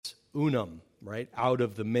unum, right? Out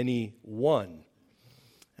of the many, one.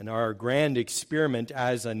 And our grand experiment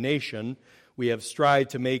as a nation, we have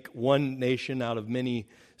strived to make one nation out of many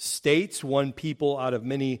states, one people out of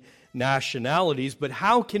many nationalities. But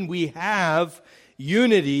how can we have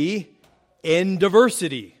unity in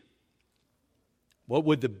diversity? What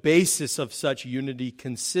would the basis of such unity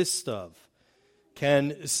consist of?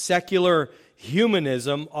 Can secular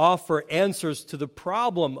humanism offer answers to the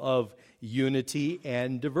problem of unity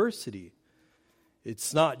and diversity?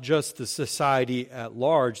 It's not just the society at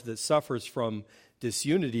large that suffers from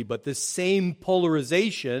disunity, but this same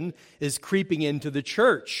polarization is creeping into the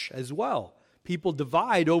church as well. People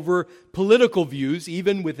divide over political views,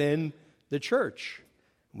 even within the church.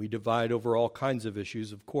 We divide over all kinds of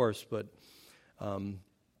issues, of course, but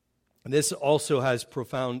this also has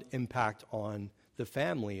profound impact on the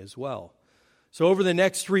family as well. So over the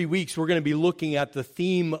next 3 weeks, we're going to be looking at the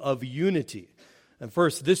theme of unity. And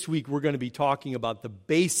first, this week, we're going to be talking about the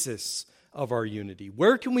basis of our unity.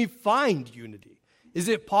 Where can we find unity? Is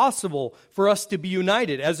it possible for us to be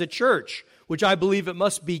united as a church, which I believe it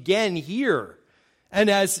must begin here, and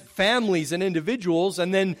as families and individuals,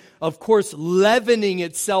 and then, of course, leavening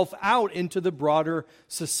itself out into the broader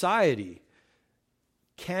society?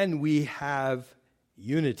 Can we have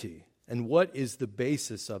unity? And what is the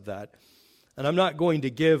basis of that? And I'm not going to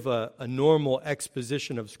give a normal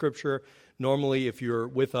exposition of Scripture. Normally, if you're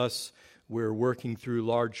with us, we're working through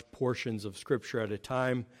large portions of Scripture at a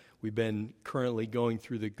time. We've been currently going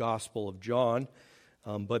through the Gospel of John,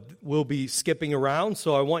 but we'll be skipping around,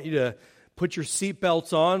 so I want you to put your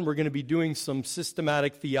seatbelts on. We're going to be doing some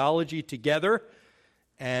systematic theology together,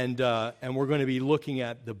 and we're going to be looking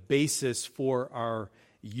at the basis for our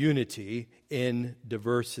unity in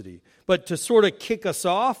diversity. But to sort of kick us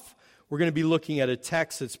off, we're going to be looking at a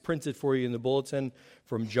text that's printed for you in the bulletin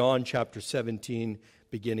from John chapter 17,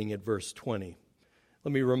 beginning at verse 20.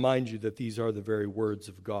 Let me remind you that these are the very words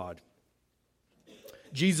of God.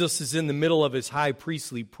 Jesus is in the middle of his high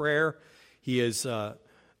priestly prayer. He is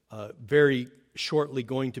very shortly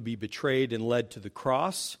going to be betrayed and led to the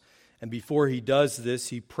cross. And before he does this,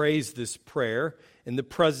 he prays this prayer in the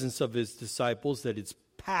presence of his disciples that it's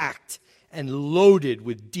packed and loaded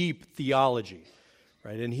with deep theology.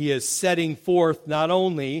 Right? And he is setting forth not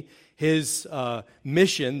only his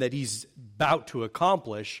mission that he's about to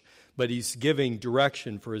accomplish, but he's giving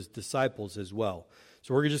direction for his disciples as well.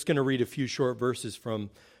 So we're just going to read a few short verses from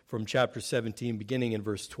chapter 17, beginning in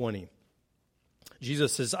verse 20.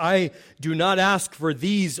 Jesus says, "I do not ask for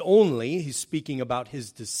these only." He's speaking about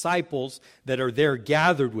his disciples that are there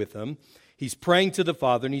gathered with him. He's praying to the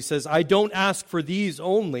Father, and he says, "I don't ask for these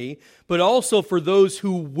only, but also for those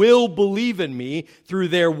who will believe in me through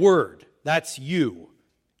their word." That's you,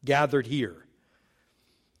 gathered here.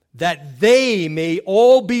 "That they may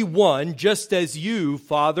all be one, just as you,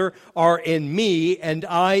 Father, are in me, and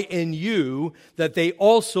I in you, that they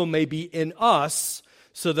also may be in us,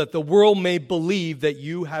 so that the world may believe that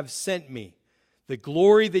you have sent me. The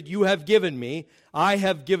glory that you have given me, I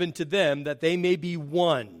have given to them, that they may be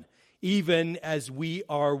one, even as we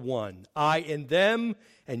are one. I in them,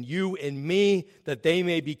 and you in me, that they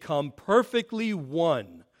may become perfectly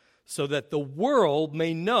one, so that the world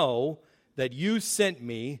may know that you sent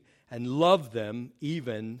me and loved them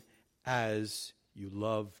even as you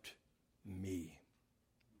loved me."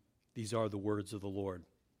 These are the words of the Lord.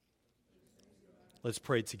 Let's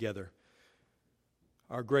pray together.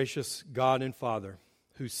 Our gracious God and Father,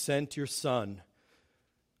 who sent your Son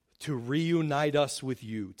to reunite us with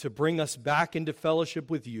you, to bring us back into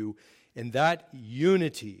fellowship with you, in that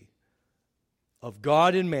unity of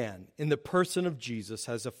God and man in the person of Jesus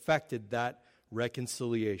has affected that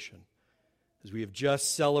reconciliation. As we have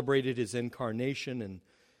just celebrated his incarnation and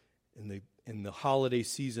in the holiday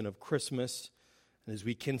season of Christmas, and as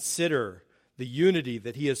we consider the unity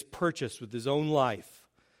that he has purchased with his own life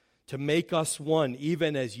to make us one,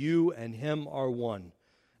 even as you and him are one.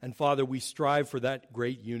 And Father, we strive for that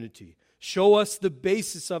great unity. Show us the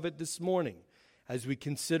basis of it this morning as we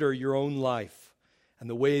consider your own life and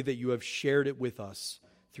the way that you have shared it with us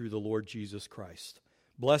through the Lord Jesus Christ.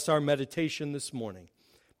 Bless our meditation this morning.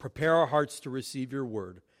 Prepare our hearts to receive your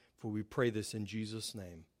word, for we pray this in Jesus'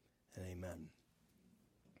 name, and amen.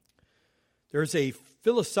 There's a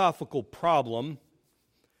philosophical problem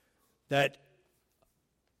that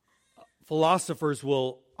philosophers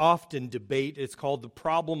will often debate. It's called the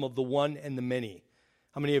problem of the one and the many.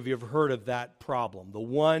 How many of you have heard of that problem, the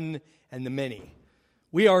one and the many?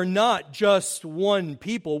 We are not just one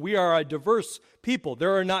people. We are a diverse people.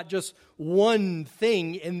 There are not just one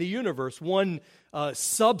thing in the universe, one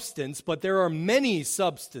substance, but there are many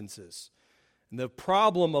substances. And the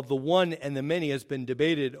problem of the one and the many has been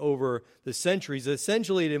debated over the centuries.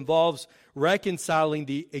 Essentially, it involves reconciling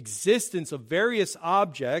the existence of various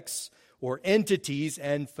objects or entities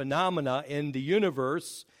and phenomena in the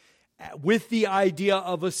universe with the idea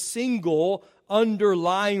of a single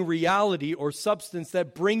underlying reality or substance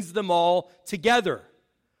that brings them all together.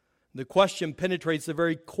 The question penetrates the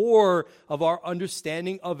very core of our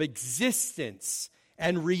understanding of existence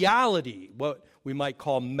and reality, what we might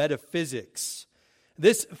call metaphysics.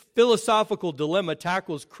 This philosophical dilemma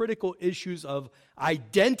tackles critical issues of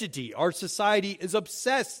identity. Our society is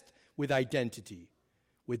obsessed with identity.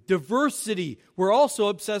 With diversity, we're also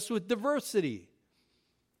obsessed with diversity,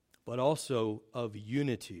 but also of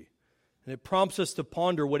unity. And it prompts us to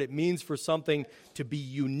ponder what it means for something to be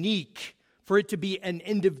unique, for it to be an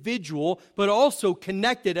individual, but also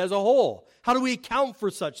connected as a whole. How do we account for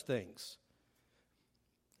such things?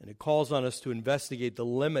 And it calls on us to investigate the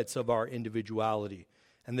limits of our individuality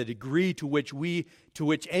and the degree to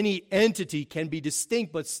which any entity can be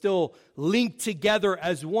distinct but still linked together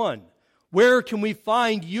as one. Where can we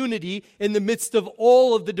find unity in the midst of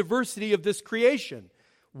all of the diversity of this creation?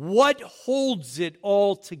 What holds it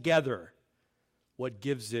all together? What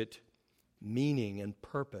gives it meaning and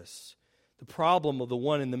purpose? The problem of the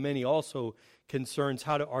one and the many also concerns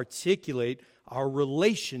how to articulate our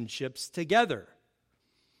relationships together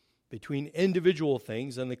between individual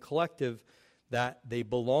things and the collective that they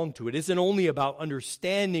belong to. It isn't only about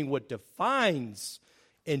understanding what defines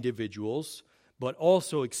individuals, but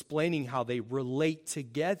also explaining how they relate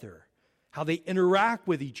together, how they interact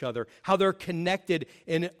with each other, how they're connected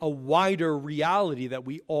in a wider reality that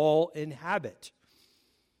we all inhabit.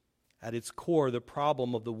 At its core, the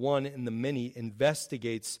problem of the one and the many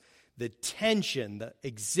investigates the tension that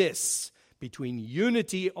exists between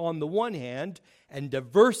unity on the one hand and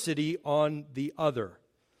diversity on the other.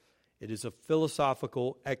 It is a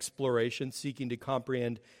philosophical exploration seeking to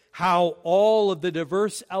comprehend how all of the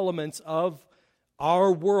diverse elements of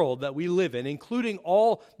our world that we live in, including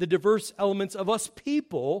all the diverse elements of us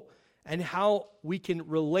people, and how we can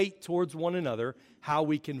relate towards one another, how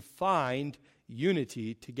we can find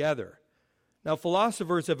unity together. Now,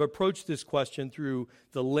 philosophers have approached this question through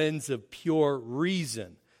the lens of pure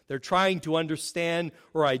reason. They're trying to understand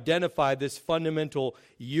or identify this fundamental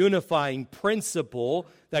unifying principle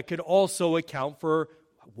that could also account for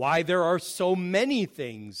why there are so many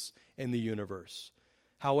things in the universe.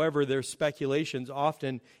 However, their speculations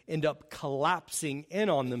often end up collapsing in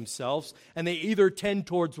on themselves, and they either tend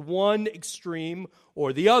towards one extreme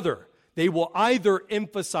or the other. They will either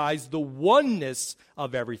emphasize the oneness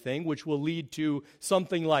of everything, which will lead to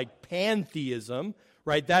something like pantheism,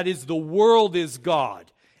 right? That is, the world is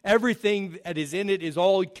God. Everything that is in it is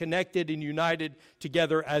all connected and united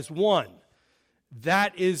together as one.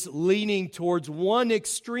 That is leaning towards one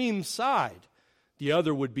extreme side. The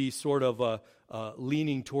other would be sort of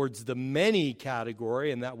leaning towards the many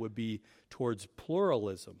category, and that would be towards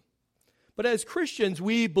pluralism. But as Christians,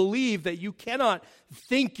 we believe that you cannot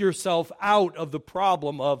think yourself out of the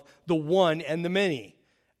problem of the one and the many.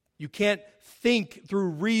 You can't think through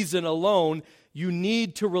reason alone. You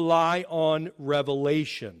need to rely on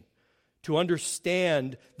revelation to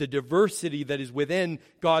understand the diversity that is within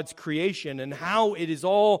God's creation and how it is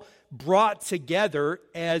all brought together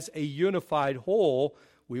as a unified whole.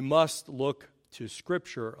 We must look to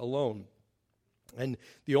Scripture alone. And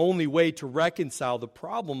the only way to reconcile the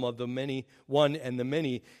problem of the many, one and the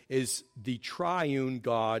many, is the triune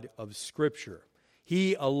God of Scripture.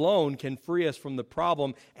 He alone can free us from the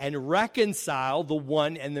problem and reconcile the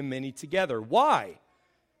one and the many together. Why?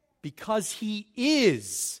 Because He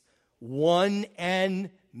is one and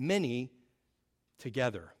many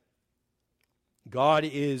together. God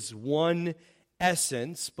is one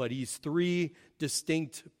essence, but He's three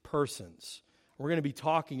distinct persons. We're going to be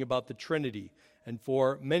talking about the Trinity. And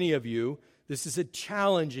for many of you, this is a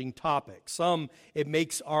challenging topic. Some, it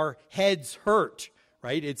makes our heads hurt,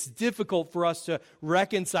 right? It's difficult for us to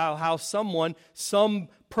reconcile how some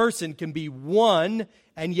person can be one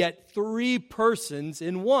and yet three persons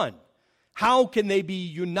in one. How can they be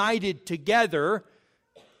united together,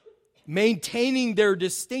 maintaining their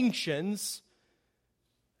distinctions,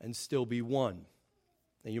 and still be one?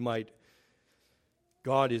 And you might,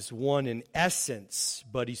 God is one in essence,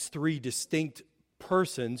 but He's three distinct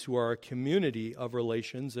persons who are a community of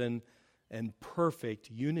relations and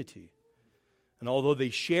perfect unity. And although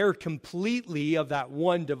they share completely of that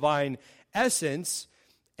one divine essence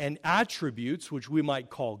and attributes, which we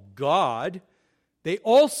might call God, they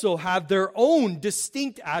also have their own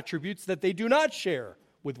distinct attributes that they do not share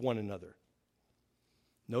with one another.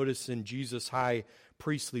 Notice in Jesus' high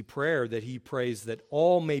priestly prayer that he prays that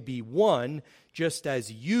all may be one, just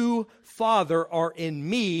as you, Father, are in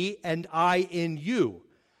me and I in you.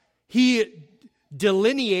 He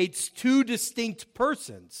delineates two distinct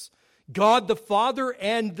persons, God the Father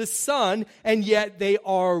and the Son, and yet they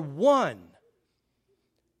are one.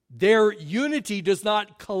 Their unity does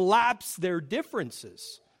not collapse their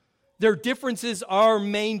differences. Their differences are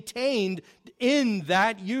maintained in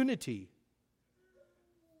that unity.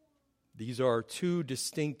 These are two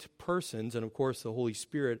distinct persons, and of course the Holy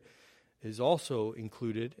Spirit is also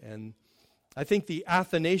included. And I think the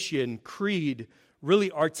Athanasian Creed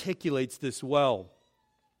really articulates this well.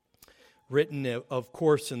 Written, of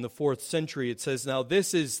course, in the 4th century, it says, "Now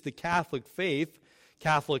this is the Catholic faith."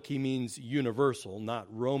 Catholic, he means universal, not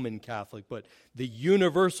Roman Catholic, but the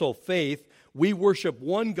universal faith. "We worship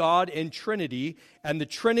one God in Trinity, and the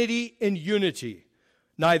Trinity in unity,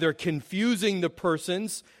 neither confusing the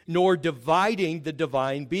persons nor dividing the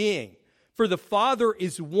divine being. For the Father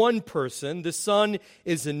is one person, the Son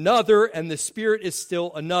is another, and the Spirit is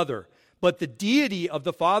still another. But the deity of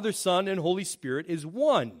the Father, Son, and Holy Spirit is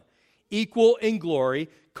one, equal in glory,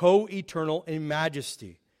 co-eternal in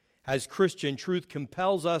majesty. As Christian truth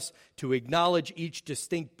compels us to acknowledge each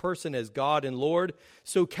distinct person as God and Lord,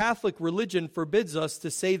 so Catholic religion forbids us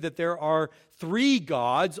to say that there are three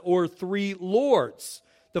gods or three lords.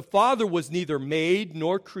 The Father was neither made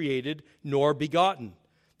nor created nor begotten.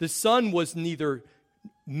 The Son was neither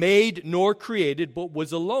made nor created, but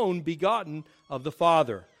was alone begotten of the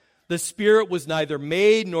Father. The Spirit was neither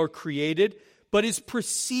made nor created, but is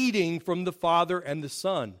proceeding from the Father and the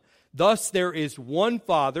Son. Thus there is one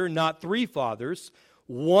Father, not three fathers,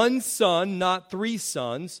 one Son, not three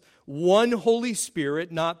sons, one Holy Spirit,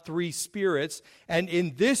 not three spirits, and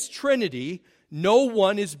in this Trinity no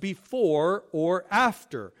one is before or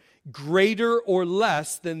after, greater or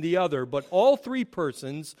less than the other, but all three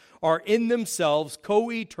persons are in themselves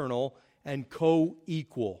co-eternal and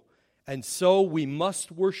co-equal. And so we must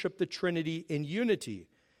worship the Trinity in unity,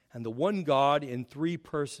 and the one God in three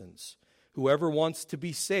persons. Whoever wants to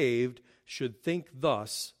be saved should think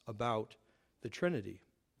thus about the Trinity."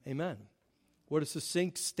 Amen. What a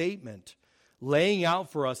succinct statement, laying out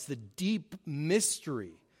for us the deep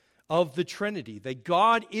mystery of the Trinity, that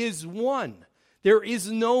God is one. There is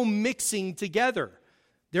no mixing together.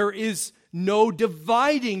 There is no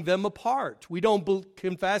dividing them apart. We don't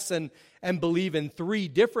confess and believe in three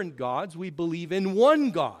different gods. We believe in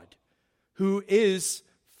one God, who is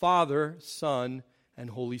Father, Son,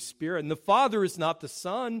 and Holy Spirit. And the Father is not the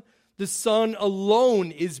Son. The Son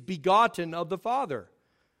alone is begotten of the Father.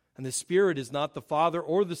 And the Spirit is not the Father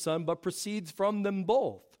or the Son, but proceeds from them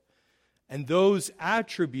both. And those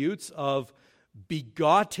attributes of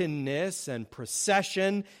begottenness and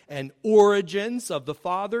procession and origins of the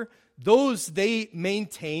Father, those they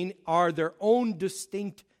maintain are their own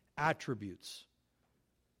distinct attributes.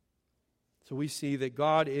 So we see that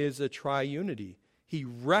God is a triunity. He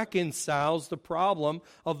reconciles the problem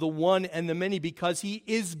of the one and the many because he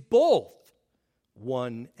is both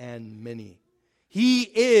one and many. He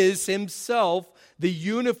is himself the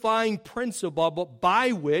unifying principle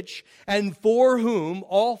by which and for whom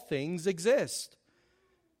all things exist.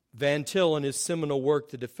 Van Til, in his seminal work,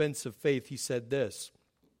 The Defense of Faith, he said this,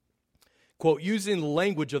 quote, "Using the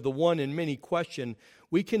language of the one and many question,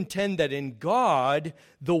 we contend that in God,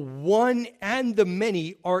 the one and the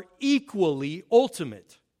many are equally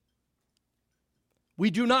ultimate.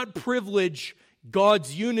 We do not privilege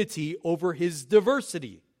God's unity over his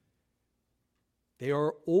diversity. They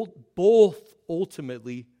are both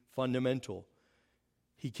ultimately fundamental."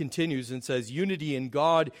 He continues and says, "Unity in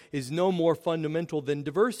God is no more fundamental than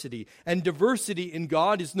diversity, and diversity in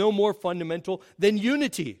God is no more fundamental than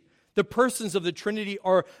unity. The persons of the Trinity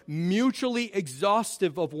are mutually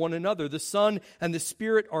exhaustive of one another. The Son and the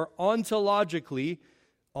Spirit are ontologically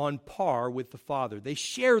on par with the Father. They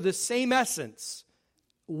share the same essence,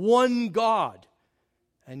 one God,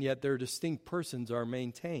 and yet their distinct persons are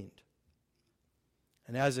maintained.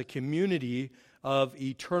 And as a community of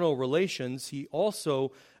eternal relations, he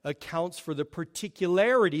also accounts for the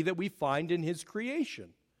particularity that we find in his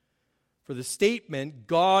creation. For the statement,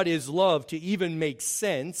 God is love, to even make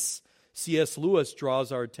sense, C.S. Lewis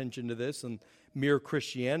draws our attention to this in Mere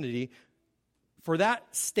Christianity. For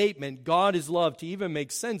that statement, God is love, to even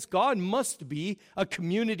make sense, God must be a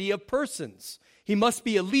community of persons. He must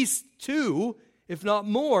be at least two, if not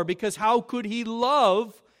more, because how could he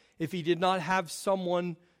love if he did not have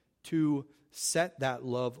someone to set that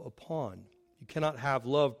love upon? You cannot have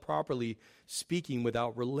love, properly speaking,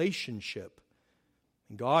 without relationship.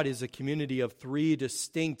 God is a community of three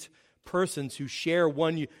distinct persons who share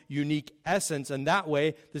one unique essence, and that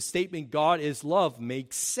way the statement God is love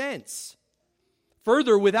makes sense.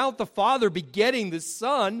 Further, without the Father begetting the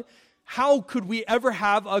Son, how could we ever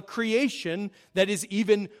have a creation that is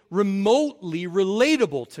even remotely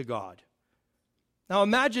relatable to God? Now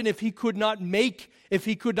imagine if he could not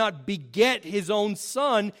beget his own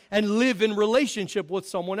Son and live in relationship with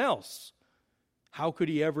someone else. How could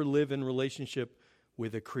he ever live in relationship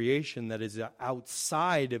with a creation that is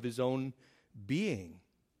outside of his own being?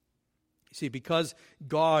 You see, because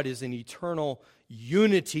God is an eternal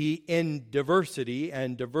unity in diversity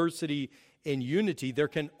and diversity in unity, there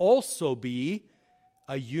can also be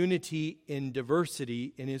a unity in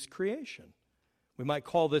diversity in his creation. We might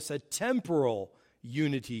call this a temporal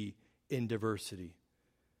unity in diversity.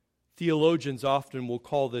 Theologians often will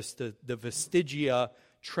call this the vestigia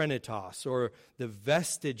trinitas, or the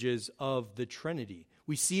vestiges of the Trinity.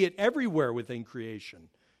 We see it everywhere within creation.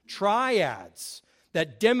 Triads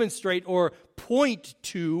that demonstrate or point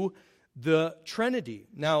to the Trinity.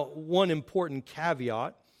 Now, one important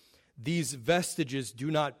caveat: these vestiges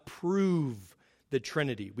do not prove the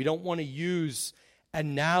Trinity. We don't want to use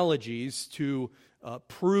analogies to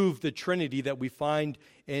prove the Trinity that we find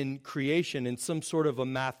in creation in some sort of a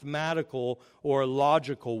mathematical or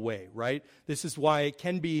logical way, right? This is why it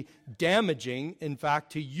can be damaging, in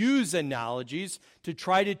fact, to use analogies to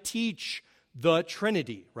try to teach the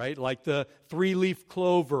Trinity, right? Like the three-leaf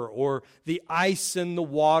clover, or the ice and the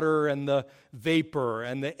water and the vapor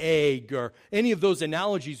and the egg, or any of those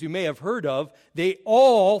analogies you may have heard of. They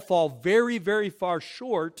all fall very, very far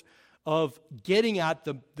short of getting at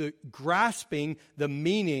the grasping the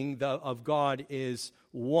meaning of God is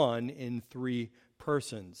one in three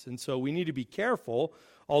persons. And so we need to be careful.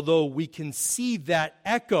 Although we can see that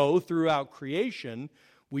echo throughout creation,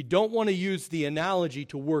 we don't want to use the analogy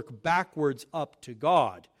to work backwards up to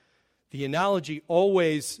God. The analogy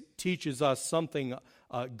always teaches us something.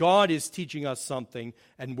 God is teaching us something,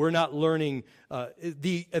 and we're not learning.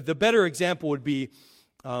 The better example would be,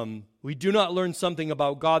 we do not learn something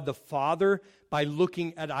about God the Father by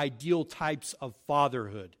looking at ideal types of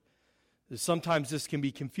fatherhood. Sometimes this can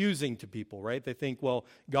be confusing to people, right? They think, well,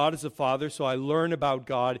 God is a father, so I learn about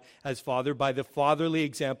God as Father by the fatherly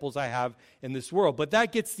examples I have in this world. But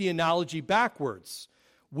that gets the analogy backwards.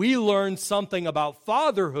 We learn something about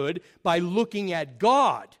fatherhood by looking at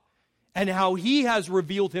God and how He has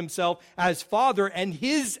revealed Himself as Father and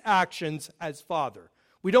His actions as Father.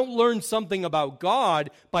 We don't learn something about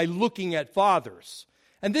God by looking at fathers.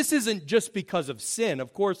 And this isn't just because of sin.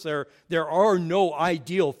 Of course, there are no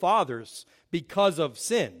ideal fathers because of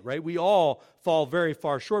sin, right? We all fall very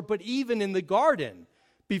far short. But even in the garden,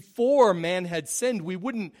 before man had sinned, we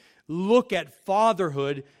wouldn't look at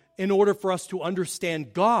fatherhood in order for us to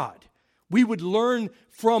understand God. We would learn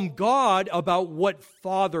from God about what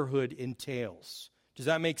fatherhood entails. Does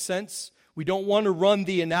that make sense? We don't want to run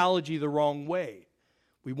the analogy the wrong way.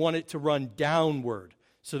 We want it to run downward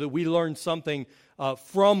so that we learn something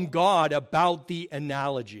from God about the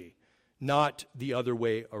analogy, not the other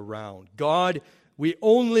way around. God, we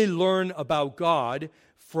only learn about God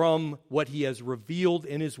from what He has revealed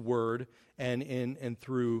in His Word and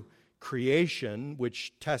through creation,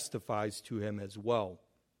 which testifies to Him as well.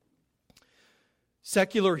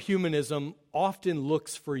 Secular humanism often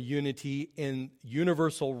looks for unity in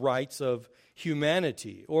universal rights of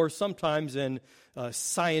humanity, or sometimes in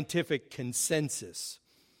scientific consensus.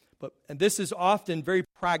 And this is often very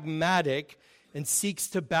pragmatic and seeks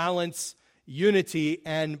to balance unity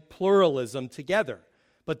and pluralism together.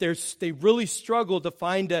 But they really struggle to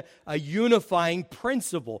find a unifying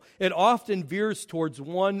principle. It often veers towards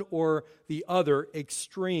one or the other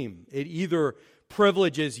extreme. It either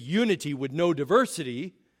privileges unity with no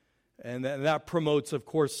diversity, and that promotes, of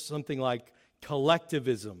course, something like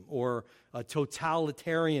collectivism or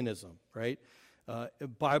totalitarianism, right?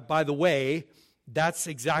 By the way, that's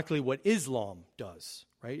exactly what Islam does,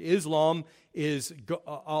 right? Islam is,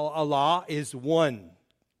 Allah is one.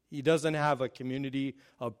 He doesn't have a community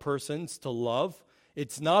of persons to love.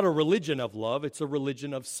 It's not a religion of love, it's a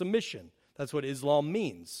religion of submission. That's what Islam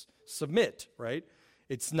means, submit, right?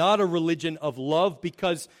 It's not a religion of love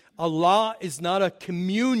because Allah is not a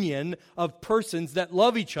communion of persons that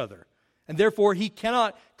love each other. And therefore, He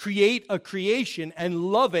cannot create a creation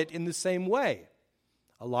and love it in the same way.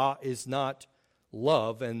 Allah is not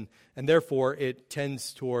love, and therefore it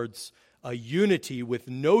tends towards a unity with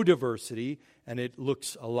no diversity, and it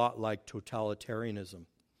looks a lot like totalitarianism.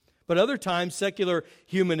 But other times, secular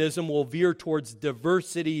humanism will veer towards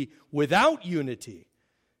diversity without unity.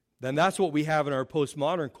 Then that's what we have in our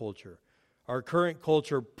postmodern culture. Our current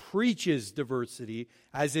culture preaches diversity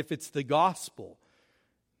as if it's the gospel.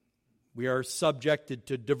 We are subjected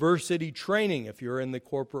to diversity training if you're in the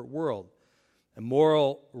corporate world. And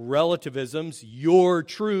moral relativism's your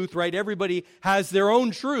truth, right? Everybody has their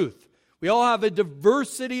own truth. We all have a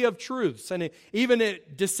diversity of truths, and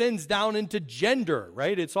it descends down into gender,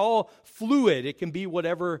 right? It's all fluid. It can be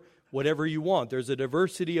whatever you want. There's a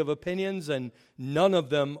diversity of opinions, and none of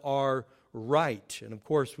them are right. And of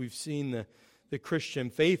course, we've seen the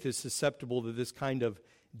Christian faith is susceptible to this kind of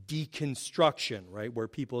deconstruction, right? Where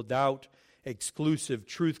people doubt exclusive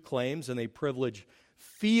truth claims and they privilege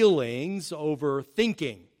feelings over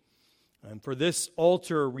thinking. And for this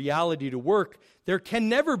alter reality to work, there can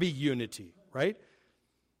never be unity, right?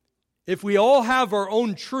 If we all have our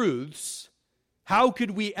own truths, how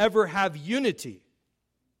could we ever have unity?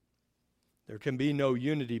 There can be no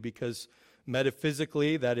unity because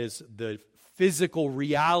metaphysically, that is the physical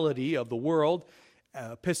reality of the world.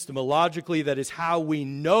 Epistemologically, that is how we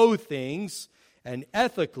know things. And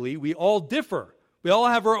ethically, we all differ. We all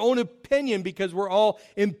have our own opinion because we're all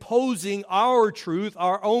imposing our truth,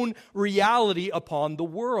 our own reality upon the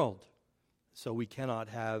world. So we cannot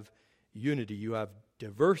have unity. You have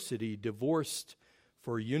diversity divorced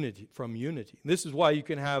from unity. This is why you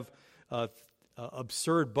can have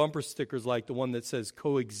absurd bumper stickers like the one that says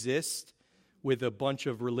coexist with a bunch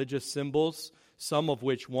of religious symbols, some of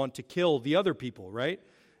which want to kill the other people, right?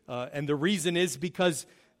 And the reason is because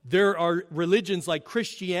there are religions like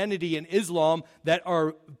Christianity and Islam that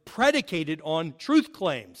are predicated on truth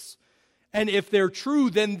claims. And if they're true,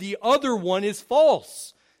 then the other one is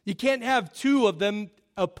false. You can't have two of them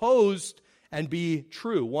opposed and be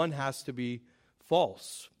true. One has to be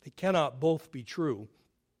false. They cannot both be true.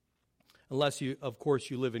 Unless you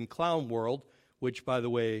live in clown world, which, by the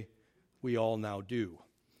way, we all now do.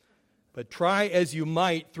 But try as you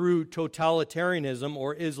might through totalitarianism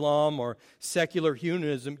or Islam or secular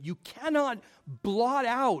humanism, you cannot blot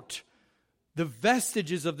out the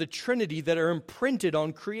vestiges of the Trinity that are imprinted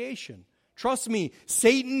on creation. Trust me,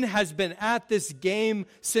 Satan has been at this game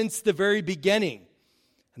since the very beginning.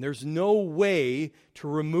 And there's no way to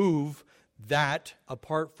remove that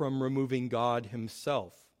apart from removing God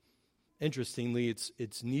himself. Interestingly,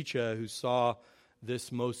 it's Nietzsche who saw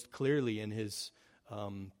this most clearly in his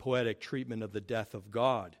poetic treatment of the death of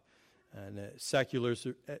God. And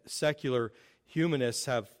secular humanists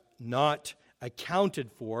have not accounted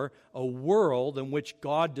for a world in which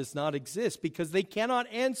God does not exist because they cannot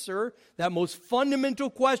answer that most fundamental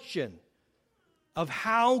question of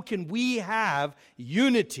how can we have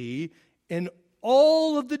unity in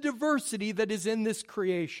all of the diversity that is in this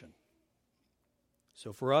creation.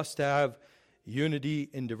 So for us to have unity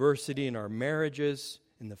and diversity in our marriages,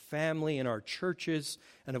 in the family, in our churches,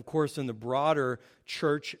 and of course in the broader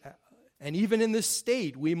church, and even in the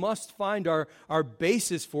state, we must find our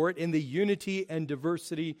basis for it in the unity and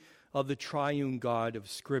diversity of the triune God of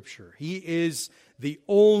Scripture. He is the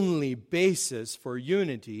only basis for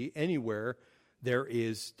unity anywhere there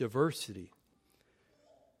is diversity.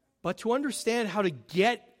 But to understand how to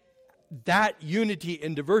get that unity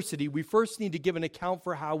and diversity, we first need to give an account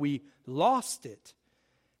for how we lost it.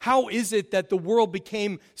 How is it that the world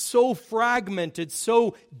became so fragmented,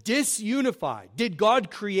 so disunified? Did God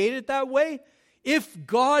create it that way? If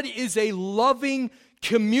God is a loving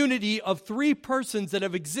community of three persons that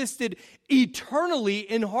have existed eternally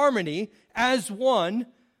in harmony as one,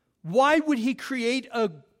 why would he create a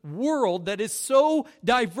world that is so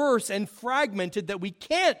diverse and fragmented that we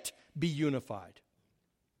can't be unified?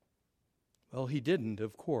 Well, he didn't,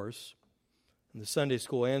 of course. And the Sunday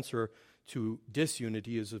school answer to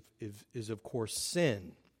disunity is of course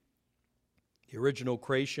sin. The original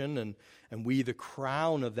creation and we the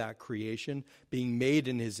crown of that creation, being made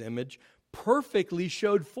in his image, perfectly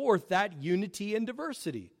showed forth that unity and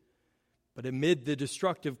diversity. But amid the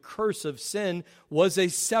destructive curse of sin was a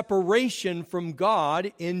separation from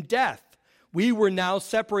God in death. We were now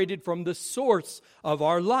separated from the source of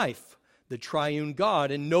our life, the triune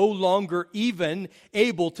God, and no longer even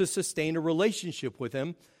able to sustain a relationship with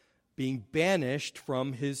him, being banished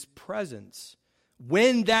from his presence.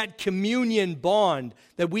 When that communion bond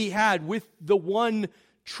that we had with the one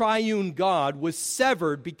triune God was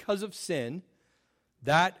severed because of sin,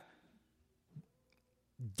 that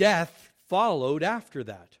death followed after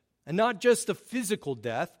that. And not just a physical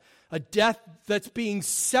death, a death that's being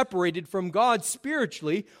separated from God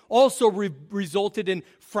spiritually also resulted in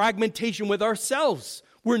fragmentation with ourselves.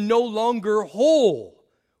 We're no longer whole.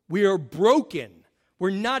 We are broken.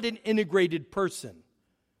 We're not an integrated person.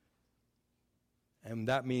 And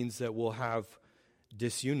that means that we'll have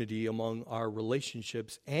disunity among our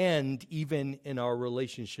relationships and even in our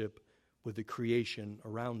relationship with the creation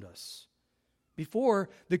around us. Before,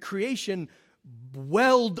 the creation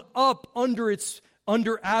welled up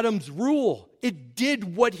under Adam's rule. It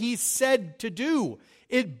did what he said to do.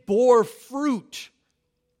 It bore fruit.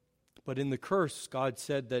 But in the curse, God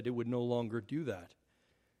said that it would no longer do that.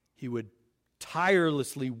 He would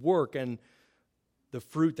tirelessly work, and the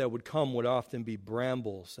fruit that would come would often be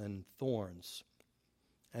brambles and thorns.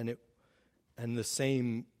 And the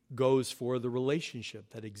same goes for the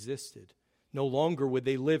relationship that existed. No longer would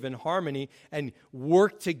they live in harmony and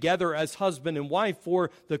work together as husband and wife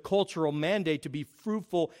for the cultural mandate to be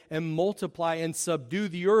fruitful and multiply and subdue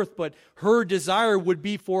the earth, but her desire would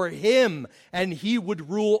be for him, and he would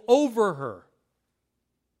rule over her.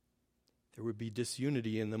 There would be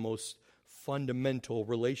disunity in the most fundamental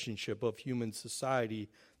relationship of human society,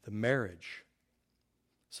 the marriage.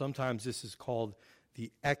 Sometimes this is called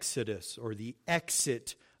the exodus or the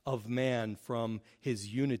exit of man from his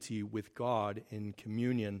unity with God in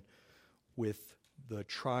communion with the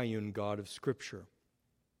triune God of Scripture.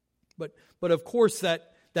 But of course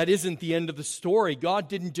that isn't the end of the story. God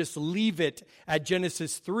didn't just leave it at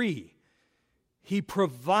Genesis 3. He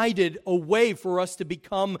provided a way for us to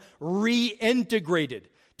become reintegrated,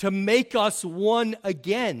 to make us one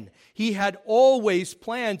again. He had always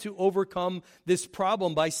planned to overcome this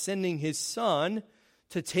problem by sending his Son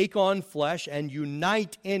to take on flesh and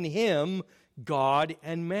unite in him God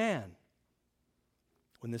and man.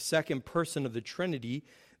 When the second person of the Trinity,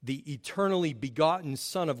 the eternally begotten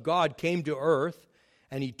Son of God, came to earth,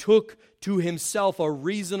 and he took to himself a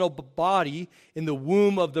reasonable body in the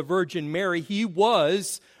womb of the Virgin Mary, he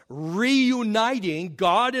was reuniting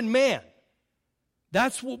God and man.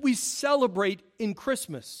 That's what we celebrate in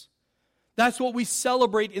Christmas. That's what we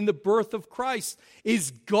celebrate in the birth of Christ,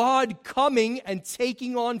 is God coming and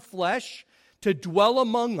taking on flesh to dwell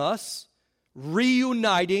among us,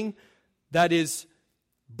 reuniting, that is,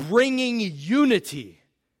 bringing unity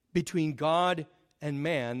between God and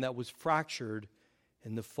man that was fractured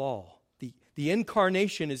in the fall. The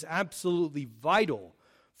incarnation is absolutely vital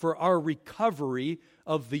for our recovery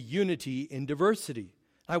of the unity in diversity.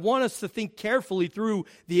 I want us to think carefully through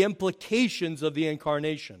the implications of the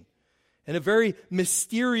incarnation. In a very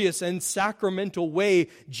mysterious and sacramental way,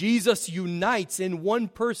 Jesus unites in one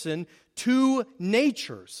person two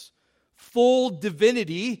natures, full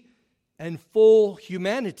divinity and full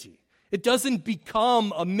humanity. It doesn't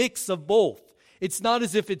become a mix of both. It's not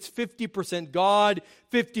as if it's 50% God,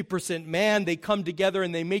 50% man. They come together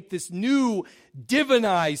and they make this new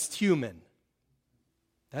divinized human.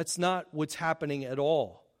 That's not what's happening at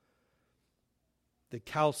all. The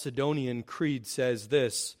Chalcedonian Creed says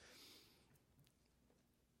this,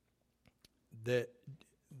 that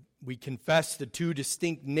we confess the two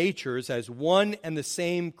distinct natures as one and the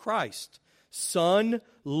same Christ, Son,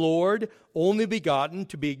 Lord, only begotten,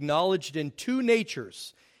 to be acknowledged in two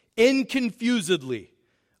natures, inconfusedly,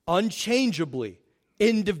 unchangeably,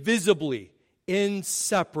 indivisibly,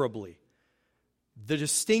 inseparably. The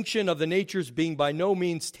distinction of the natures being by no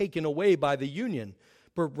means taken away by the union,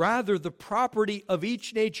 but rather the property of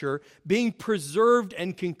each nature being preserved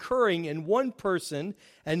and concurring in one person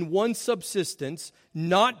and one subsistence,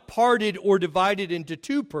 not parted or divided into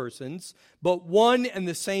two persons, but one and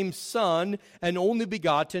the same Son and only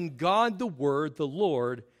begotten, God the Word, the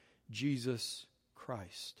Lord, Jesus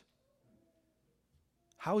Christ.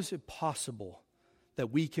 How is it possible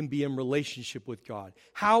that we can be in relationship with God?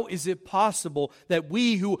 How is it possible that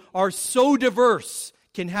we who are so diverse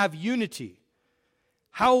can have unity?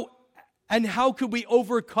 How could we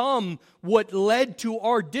overcome what led to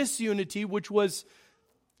our disunity, which was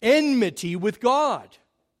enmity with God?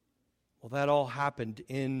 Well, that all happened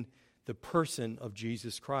in the person of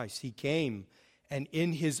Jesus Christ. He came, and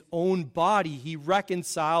in his own body, he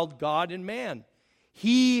reconciled God and man.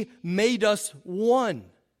 He made us one.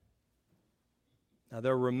 Now,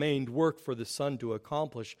 there remained work for the Son to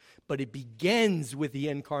accomplish, but it begins with the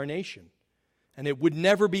incarnation. And it would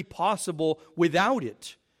never be possible without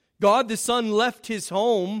it. God the Son left his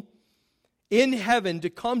home in heaven to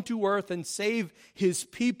come to earth and save his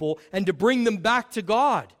people and to bring them back to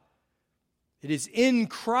God. It is in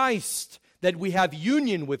Christ that we have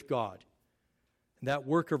union with God. And that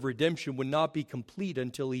work of redemption would not be complete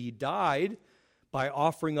until he died by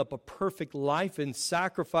offering up a perfect life and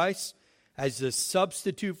sacrifice as a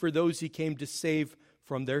substitute for those he came to save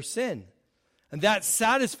from their sin. And that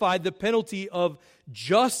satisfied the penalty of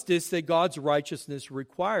justice that God's righteousness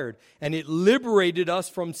required. And it liberated us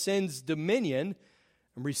from sin's dominion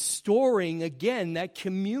and restoring again that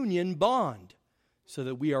communion bond. so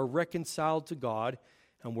that we are reconciled to God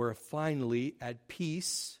and we're finally at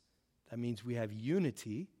peace. That means we have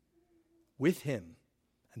unity with Him.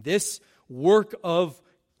 And this work of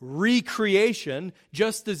recreation,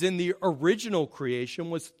 just as in the original creation,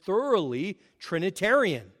 was thoroughly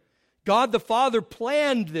Trinitarian. God the Father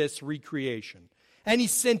planned this recreation, and He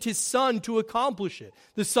sent His Son to accomplish it.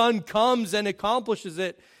 The Son comes and accomplishes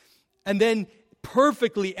it, and then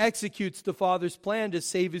perfectly executes the Father's plan to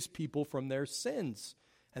save His people from their sins.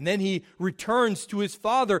 And then He returns to His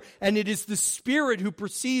Father, and it is the Spirit who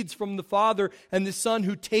proceeds from the Father and the Son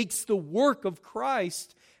who takes the work of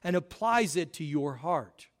Christ and applies it to your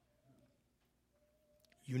heart,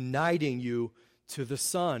 uniting you to the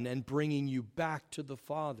Son and bringing you back to the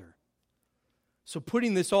Father. So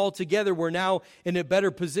putting this all together, we're now in a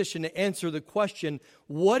better position to answer the question,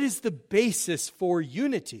 what is the basis for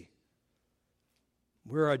unity?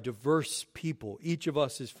 We're a diverse people. Each of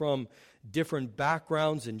us is from different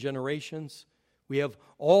backgrounds and generations. We have,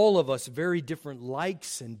 all of us, very different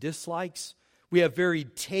likes and dislikes. We have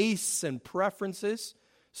varied tastes and preferences.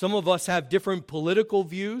 Some of us have different political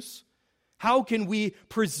views. How can we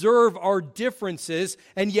preserve our differences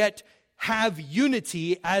and yet have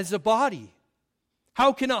unity as a body?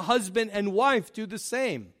 How can a husband and wife do the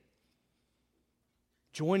same?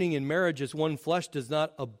 Joining in marriage as one flesh does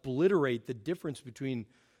not obliterate the difference between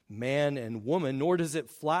man and woman, nor does it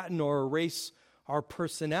flatten or erase our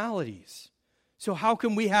personalities. So how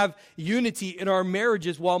can we have unity in our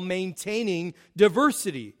marriages while maintaining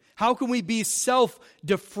diversity? How can we be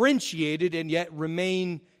self-differentiated and yet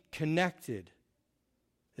remain connected?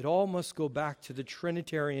 It all must go back to the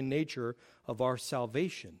Trinitarian nature of our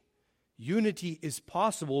salvation. Unity is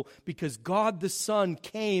possible because God the Son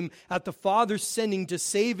came at the Father's sending to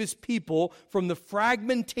save His people from the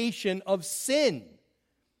fragmentation of sin.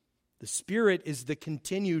 The Spirit is the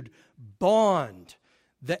continued bond,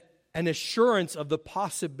 an assurance of the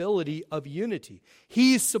possibility of unity.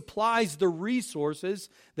 He supplies the resources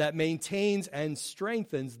that maintains and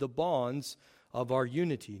strengthens the bonds of our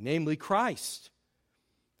unity, namely Christ.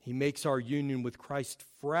 He makes our union with Christ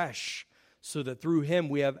fresh, so that through Him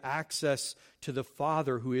we have access to the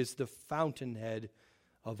Father, who is the fountainhead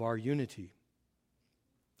of our unity.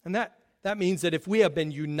 And that means that if we have been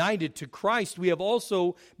united to Christ, we have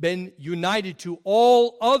also been united to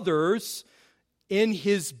all others in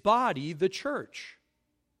His body, the church.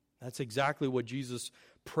 That's exactly what Jesus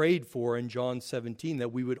prayed for in John 17,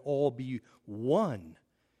 that we would all be one.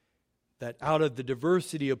 That out of the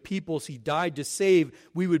diversity of peoples He died to save,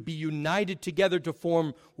 we would be united together to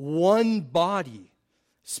form one body.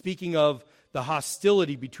 Speaking of the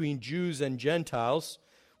hostility between Jews and Gentiles,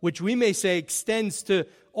 which we may say extends to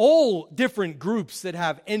all different groups that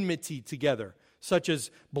have enmity together, such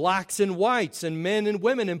as blacks and whites, and men and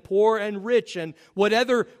women, and poor and rich, and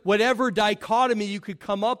whatever dichotomy you could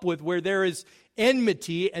come up with where there is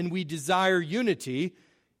enmity and we desire unity.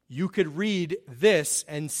 You could read this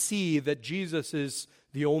and see that Jesus is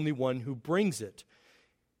the only one who brings it.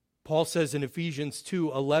 Paul says in Ephesians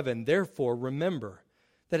 2:11, "Therefore remember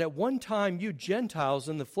that at one time you Gentiles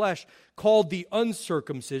in the flesh, called the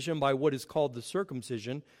uncircumcision by what is called the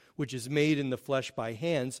circumcision, which is made in the flesh by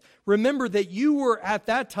hands, remember that you were at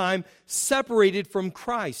that time separated from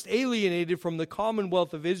Christ, alienated from the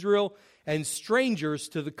commonwealth of Israel, and strangers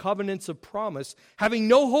to the covenants of promise, having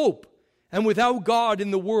no hope and without God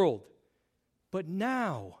in the world. But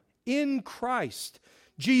now, in Christ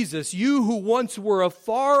Jesus, you who once were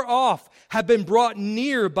afar off have been brought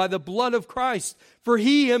near by the blood of Christ. For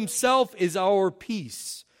He Himself is our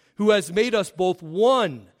peace, who has made us both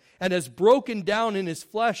one and has broken down in His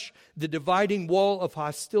flesh the dividing wall of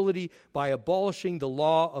hostility by abolishing the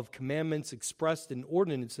law of commandments expressed in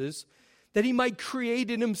ordinances, that He might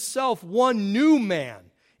create in Himself one new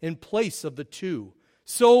man in place of the two,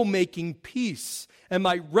 so making peace, and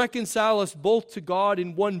might reconcile us both to God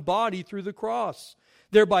in one body through the cross,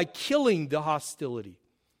 thereby killing the hostility.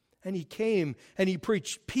 And He came and He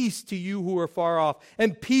preached peace to you who are far off,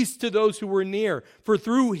 and peace to those who were near. For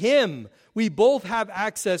through Him we both have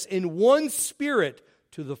access in one Spirit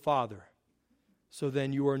to the Father. So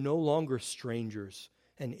then you are no longer strangers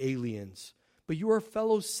and aliens, but you are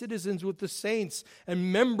fellow citizens with the saints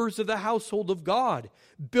and members of the household of God,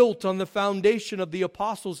 built on the foundation of the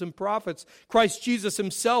apostles and prophets, Christ Jesus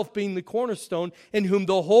Himself being the cornerstone, in whom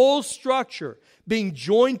the whole structure, being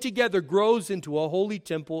joined together, grows into a holy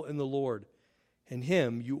temple in the Lord. In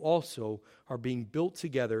Him you also are being built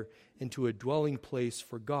together into a dwelling place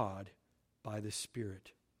for God by the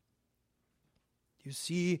Spirit. You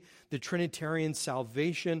see, the Trinitarian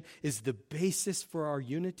salvation is the basis for our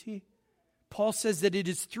unity. Paul says that it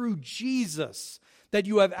is through Jesus that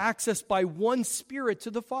you have access by one Spirit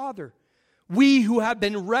to the Father. We who have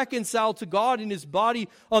been reconciled to God in His body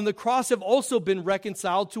on the cross have also been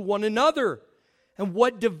reconciled to one another. And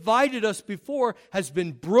what divided us before has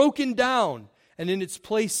been broken down, and in its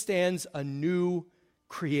place stands a new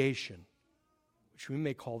creation, which we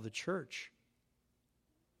may call the church.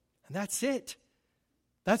 And that's it.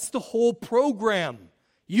 That's the whole program.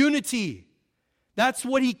 Unity. That's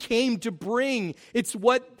what He came to bring. It's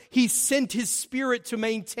what He sent His Spirit to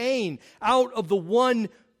maintain. Out of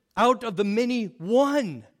the many,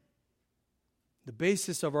 one. The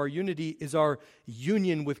basis of our unity is our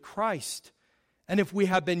union with Christ. And if we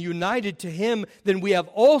have been united to Him, then we have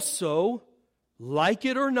also, like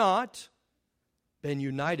it or not, been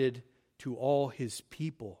united to all His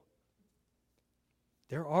people.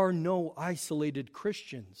 There are no isolated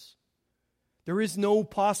Christians. There is no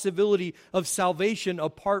possibility of salvation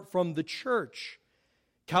apart from the church.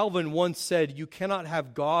 Calvin once said, "You cannot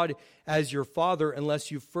have God as your father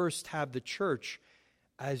unless you first have the church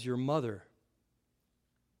as your mother."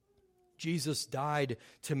 Jesus died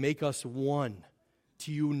to make us one,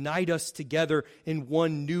 to unite us together in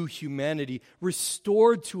one new humanity,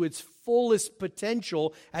 restored to its fullest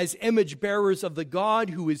potential as image bearers of the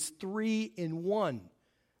God who is three in one,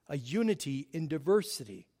 a unity in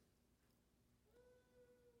diversity.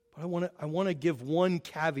 But I want to give one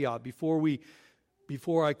caveat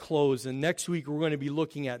before I close. And next week we're going to be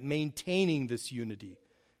looking at maintaining this unity.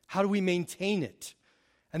 How do we maintain it?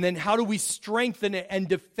 And then how do we strengthen it and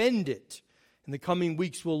defend it? In the coming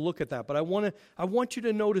weeks we'll look at that. But I want you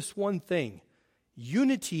to notice one thing.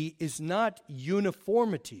 Unity is not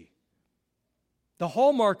uniformity. The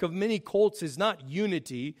hallmark of many cults is not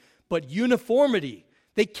unity, but uniformity.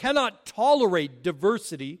 They cannot tolerate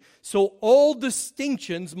diversity, so all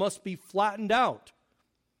distinctions must be flattened out.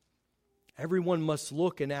 Everyone must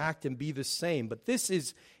look and act and be the same. But this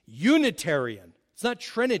is Unitarian. It's not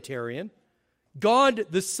Trinitarian. God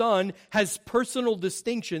the Son has personal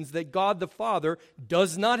distinctions that God the Father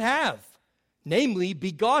does not have, namely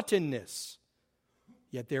begottenness.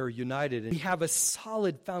 Yet they are united, and we have a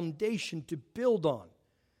solid foundation to build on.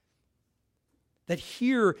 That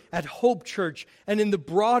here at Hope Church and in the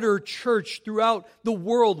broader church throughout the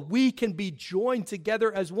world, we can be joined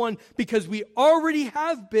together as one because we already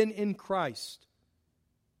have been in Christ.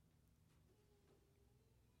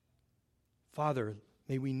 Father,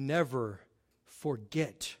 may we never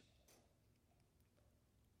forget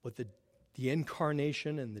what the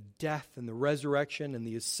incarnation and the death and the resurrection and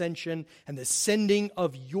the ascension and the sending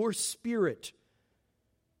of your Spirit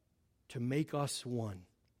to make us one.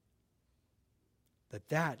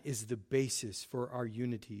 That is the basis for our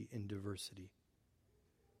unity in diversity.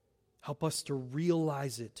 Help us to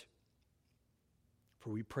realize it. For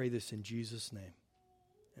we pray this in Jesus' name,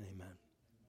 and amen.